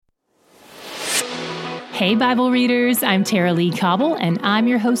Hey, Bible readers, I'm Tara Lee Cobble, and I'm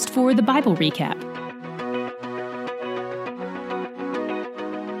your host for the Bible Recap.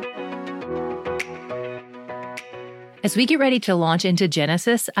 As we get ready to launch into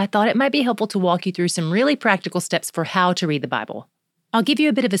Genesis, I thought it might be helpful to walk you through some really practical steps for how to read the Bible. I'll give you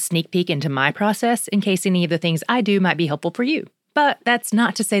a bit of a sneak peek into my process in case any of the things I do might be helpful for you. But that's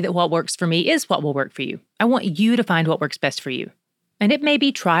not to say that what works for me is what will work for you. I want you to find what works best for you. And it may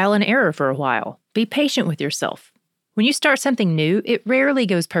be trial and error for a while. Be patient with yourself. When you start something new, it rarely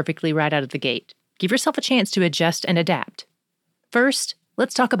goes perfectly right out of the gate. Give yourself a chance to adjust and adapt. First,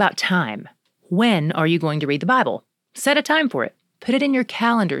 let's talk about time. When are you going to read the Bible? Set a time for it. Put it in your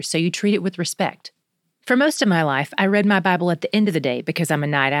calendar so you treat it with respect. For most of my life, I read my Bible at the end of the day because I'm a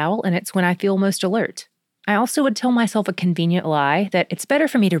night owl and it's when I feel most alert. I also would tell myself a convenient lie that it's better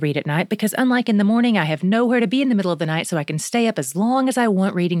for me to read at night because unlike in the morning, I have nowhere to be in the middle of the night so I can stay up as long as I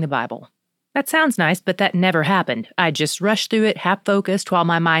want reading the Bible. That sounds nice, but that never happened. I'd just rush through it half-focused while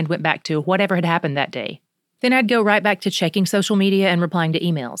my mind went back to whatever had happened that day. Then I'd go right back to checking social media and replying to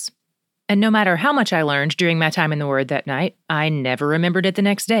emails. And no matter how much I learned during my time in the Word that night, I never remembered it the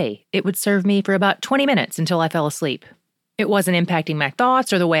next day. It would serve me for about 20 minutes until I fell asleep. It wasn't impacting my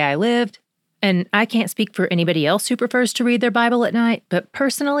thoughts or the way I lived. And I can't speak for anybody else who prefers to read their Bible at night, but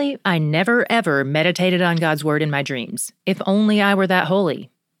personally, I never ever meditated on God's Word in my dreams. If only I were that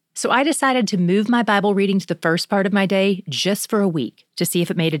holy. So I decided to move my Bible reading to the first part of my day just for a week to see if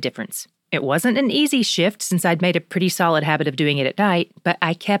it made a difference. It wasn't an easy shift since I'd made a pretty solid habit of doing it at night, but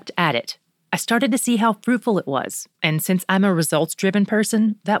I kept at it. I started to see how fruitful it was, and since I'm a results-driven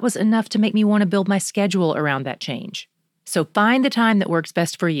person, that was enough to make me want to build my schedule around that change. So find the time that works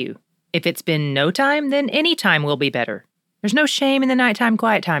best for you. If it's been no time, then any time will be better. There's no shame in the nighttime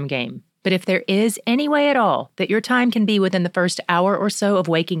quiet time game. But if there is any way at all that your time can be within the first hour or so of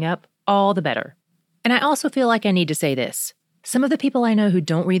waking up, all the better. And I also feel like I need to say this. Some of the people I know who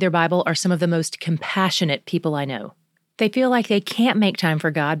don't read their Bible are some of the most compassionate people I know. They feel like they can't make time for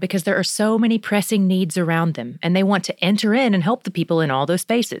God because there are so many pressing needs around them, and they want to enter in and help the people in all those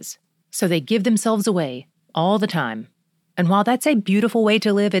spaces. So they give themselves away all the time. And while that's a beautiful way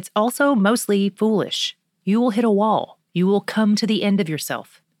to live, it's also mostly foolish. You will hit a wall. You will come to the end of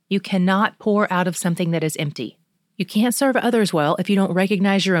yourself. You cannot pour out of something that is empty. You can't serve others well if you don't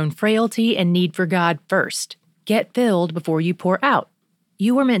recognize your own frailty and need for God first. Get filled before you pour out.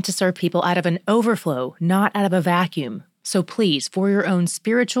 You were meant to serve people out of an overflow, not out of a vacuum. So please, for your own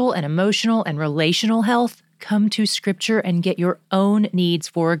spiritual and emotional and relational health, come to Scripture and get your own needs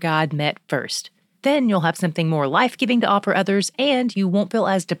for God met first. Then you'll have something more life-giving to offer others, and you won't feel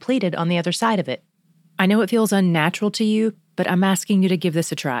as depleted on the other side of it. I know it feels unnatural to you, but I'm asking you to give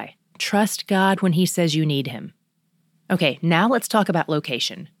this a try. Trust God when He says you need Him. Okay, now let's talk about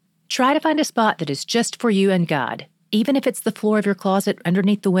location. Try to find a spot that is just for you and God, even if it's the floor of your closet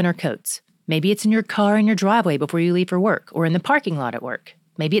underneath the winter coats. Maybe it's in your car in your driveway before you leave for work, or in the parking lot at work.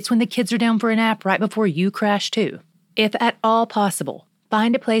 Maybe it's when the kids are down for a nap right before you crash too. If at all possible,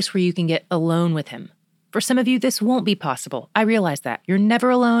 find a place where you can get alone with Him. For some of you, this won't be possible. I realize that. You're never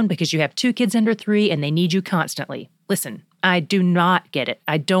alone because you have 2 kids under 3 and they need you constantly. Listen, I do not get it.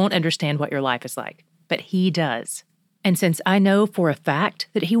 I don't understand what your life is like. But He does. And since I know for a fact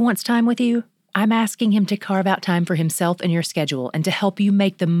that He wants time with you, I'm asking Him to carve out time for Himself in your schedule and to help you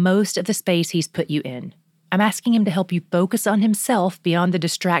make the most of the space He's put you in. I'm asking Him to help you focus on Himself beyond the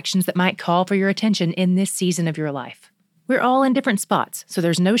distractions that might call for your attention in this season of your life. We're all in different spots, so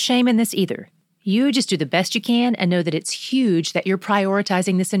there's no shame in this either. You just do the best you can and know that it's huge that you're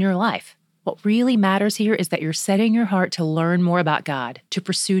prioritizing this in your life. What really matters here is that you're setting your heart to learn more about God, to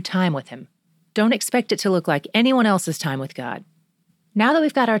pursue time with Him. Don't expect it to look like anyone else's time with God. Now that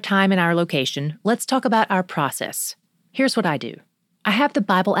we've got our time and our location, let's talk about our process. Here's what I do. I have the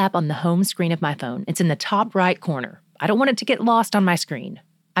Bible app on the home screen of my phone. It's in the top right corner. I don't want it to get lost on my screen.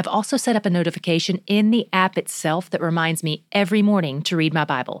 I've also set up a notification in the app itself that reminds me every morning to read my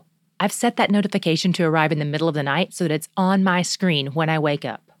Bible. I've set that notification to arrive in the middle of the night so that it's on my screen when I wake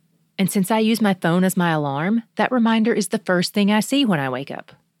up. And since I use my phone as my alarm, that reminder is the first thing I see when I wake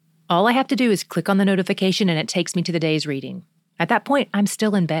up. All I have to do is click on the notification and it takes me to the day's reading. At that point, I'm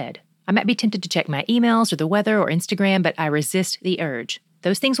still in bed. I might be tempted to check my emails or the weather or Instagram, but I resist the urge.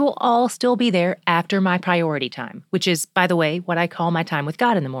 Those things will all still be there after my priority time, which is, by the way, what I call my time with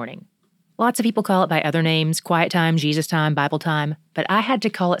God in the morning. Lots of people call it by other names, quiet time, Jesus time, Bible time, but I had to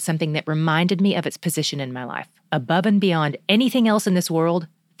call it something that reminded me of its position in my life. Above and beyond anything else in this world,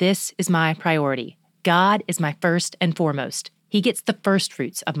 this is my priority. God is my first and foremost. He gets the first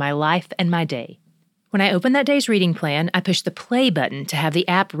fruits of my life and my day. When I open that day's reading plan, I push the play button to have the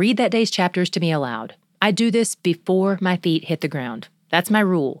app read that day's chapters to me aloud. I do this before my feet hit the ground. That's my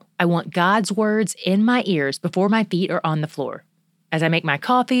rule. I want God's words in my ears before my feet are on the floor. As I make my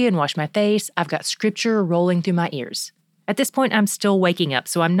coffee and wash my face, I've got scripture rolling through my ears. At this point, I'm still waking up,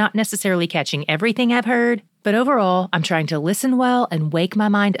 so I'm not necessarily catching everything I've heard, but overall, I'm trying to listen well and wake my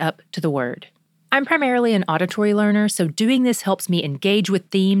mind up to the Word. I'm primarily an auditory learner, so doing this helps me engage with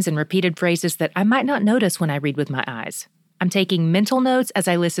themes and repeated phrases that I might not notice when I read with my eyes. I'm taking mental notes as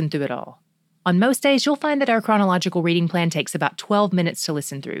I listen through it all. On most days, you'll find that our chronological reading plan takes about 12 minutes to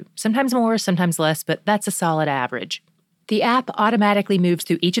listen through. Sometimes more, sometimes less, but that's a solid average. The app automatically moves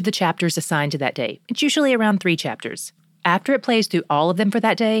through each of the chapters assigned to that day. It's usually around 3 chapters. After it plays through all of them for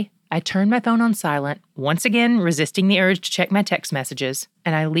that day, I turn my phone on silent, once again resisting the urge to check my text messages,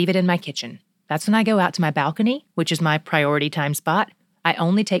 and I leave it in my kitchen. That's when I go out to my balcony, which is my priority time spot. I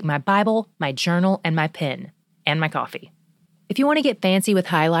only take my Bible, my journal, and my pen, and my coffee. If you want to get fancy with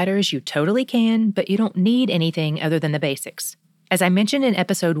highlighters, you totally can, but you don't need anything other than the basics. As I mentioned in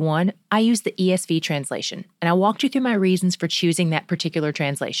episode 1, I use the ESV translation, and I walked you through my reasons for choosing that particular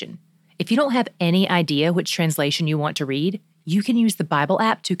translation. If you don't have any idea which translation you want to read, you can use the Bible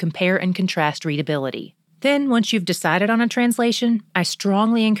app to compare and contrast readability. Then, once you've decided on a translation, I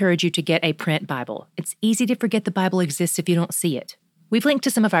strongly encourage you to get a print Bible. It's easy to forget the Bible exists if you don't see it. We've linked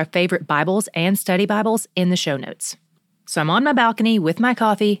to some of our favorite Bibles and study Bibles in the show notes. So I'm on my balcony with my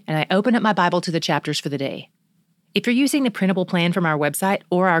coffee, and I open up my Bible to the chapters for the day. If you're using the printable plan from our website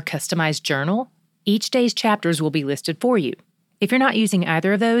or our customized journal, each day's chapters will be listed for you. If you're not using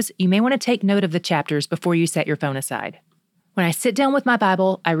either of those, you may want to take note of the chapters before you set your phone aside. When I sit down with my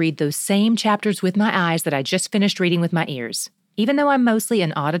Bible, I read those same chapters with my eyes that I just finished reading with my ears. Even though I'm mostly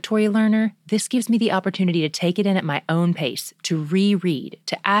an auditory learner, this gives me the opportunity to take it in at my own pace, to reread,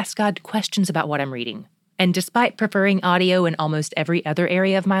 to ask God questions about what I'm reading. And despite preferring audio in almost every other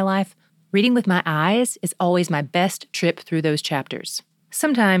area of my life, reading with my eyes is always my best trip through those chapters.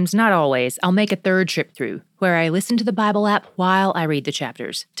 Sometimes, not always, I'll make a third trip through, where I listen to the Bible app while I read the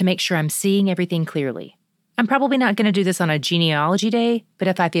chapters, to make sure I'm seeing everything clearly. I'm probably not going to do this on a genealogy day, but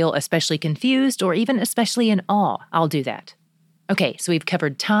if I feel especially confused or even especially in awe, I'll do that. Okay, so we've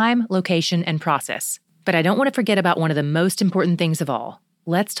covered time, location, and process. But I don't want to forget about one of the most important things of all.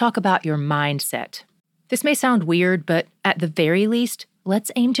 Let's talk about your mindset. This may sound weird, but at the very least,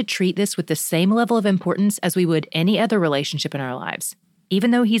 let's aim to treat this with the same level of importance as we would any other relationship in our lives.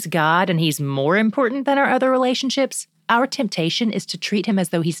 Even though he's God and he's more important than our other relationships, our temptation is to treat him as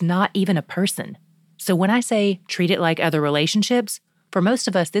though he's not even a person. So when I say treat it like other relationships, for most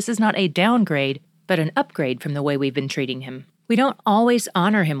of us this is not a downgrade, but an upgrade from the way we've been treating him. We don't always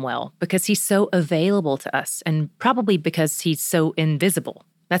honor him well because he's so available to us, and probably because he's so invisible.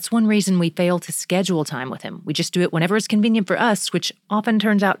 That's one reason we fail to schedule time with him. We just do it whenever it's convenient for us, which often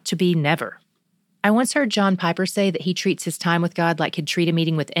turns out to be never. I once heard John Piper say that he treats his time with God like he'd treat a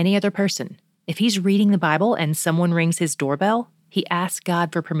meeting with any other person. If he's reading the Bible and someone rings his doorbell, he asks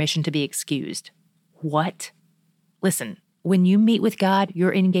God for permission to be excused. What? Listen, when you meet with God,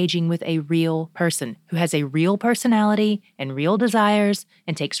 you're engaging with a real person who has a real personality and real desires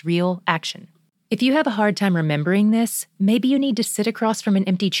and takes real action. If you have a hard time remembering this, maybe you need to sit across from an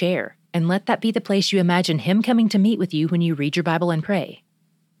empty chair and let that be the place you imagine him coming to meet with you when you read your Bible and pray.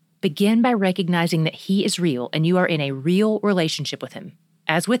 Begin by recognizing that he is real and you are in a real relationship with him.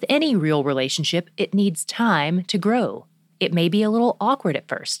 As with any real relationship, it needs time to grow. It may be a little awkward at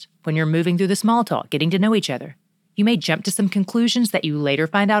first when you're moving through the small talk, getting to know each other. You may jump to some conclusions that you later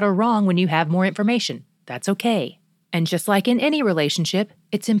find out are wrong when you have more information. That's okay. And just like in any relationship,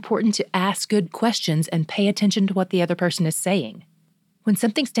 it's important to ask good questions and pay attention to what the other person is saying. When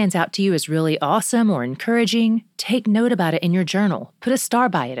something stands out to you as really awesome or encouraging, take note about it in your journal. Put a star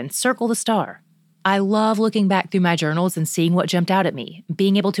by it and circle the star. I love looking back through my journals and seeing what jumped out at me,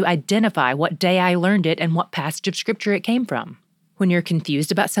 being able to identify what day I learned it and what passage of scripture it came from. When you're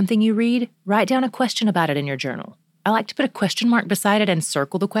confused about something you read, write down a question about it in your journal. I like to put a question mark beside it and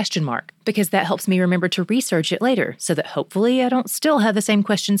circle the question mark, because that helps me remember to research it later so that hopefully I don't still have the same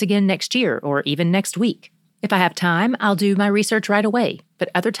questions again next year or even next week. If I have time, I'll do my research right away, but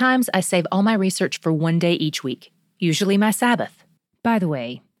other times I save all my research for one day each week, usually my Sabbath. By the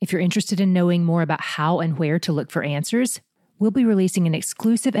way, if you're interested in knowing more about how and where to look for answers, we'll be releasing an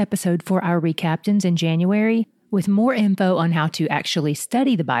exclusive episode for our recaptains in January with more info on how to actually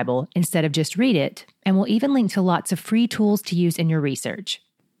study the Bible instead of just read it, and we'll even link to lots of free tools to use in your research.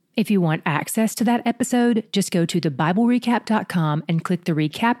 If you want access to that episode, just go to thebiblerecap.com and click the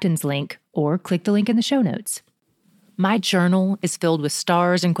Recaptains link, or click the link in the show notes. My journal is filled with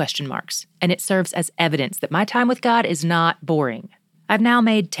stars and question marks, and it serves as evidence that my time with God is not boring. I've now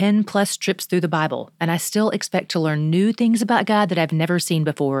made 10 plus trips through the Bible, and I still expect to learn new things about God that I've never seen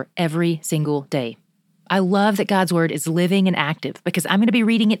before every single day. I love that God's Word is living and active because I'm going to be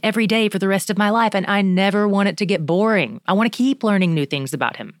reading it every day for the rest of my life, and I never want it to get boring. I want to keep learning new things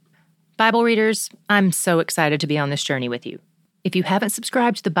about Him. Bible readers, I'm so excited to be on this journey with you. If you haven't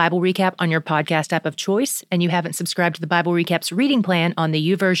subscribed to the Bible Recap on your podcast app of choice, and you haven't subscribed to the Bible Recap's reading plan on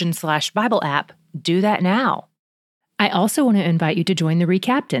the YouVersion/Bible app, do that now. I also want to invite you to join the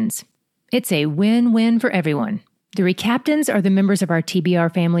Recaptains. It's a win-win for everyone. The Recaptains are the members of our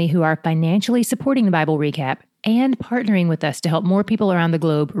TBR family who are financially supporting the Bible Recap and partnering with us to help more people around the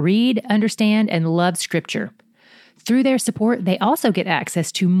globe read, understand, and love Scripture. Through their support, they also get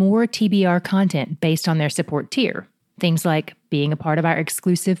access to more TBR content based on their support tier. Things like being a part of our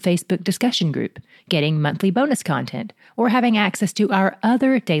exclusive Facebook discussion group, getting monthly bonus content, or having access to our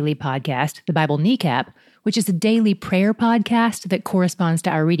other daily podcast, The Bible Kneecap, which is a daily prayer podcast that corresponds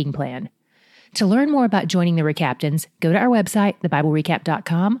to our reading plan. To learn more about joining the Recaptains, go to our website,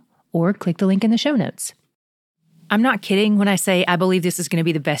 thebiblerecap.com, or click the link in the show notes. I'm not kidding when I say I believe this is going to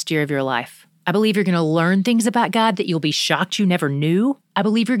be the best year of your life. I believe you're going to learn things about God that you'll be shocked you never knew. I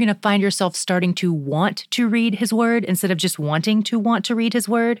believe you're going to find yourself starting to want to read His Word instead of just wanting to want to read His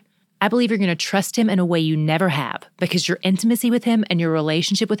Word. I believe you're going to trust Him in a way you never have because your intimacy with Him and your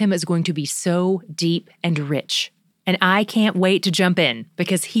relationship with Him is going to be so deep and rich. And I can't wait to jump in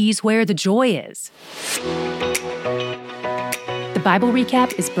because He's where the joy is. The Bible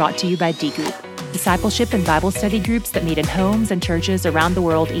Recap is brought to you by D Group, discipleship and Bible study groups that meet in homes and churches around the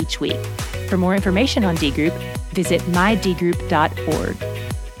world each week. For more information on D Group, visit mydgroup.org.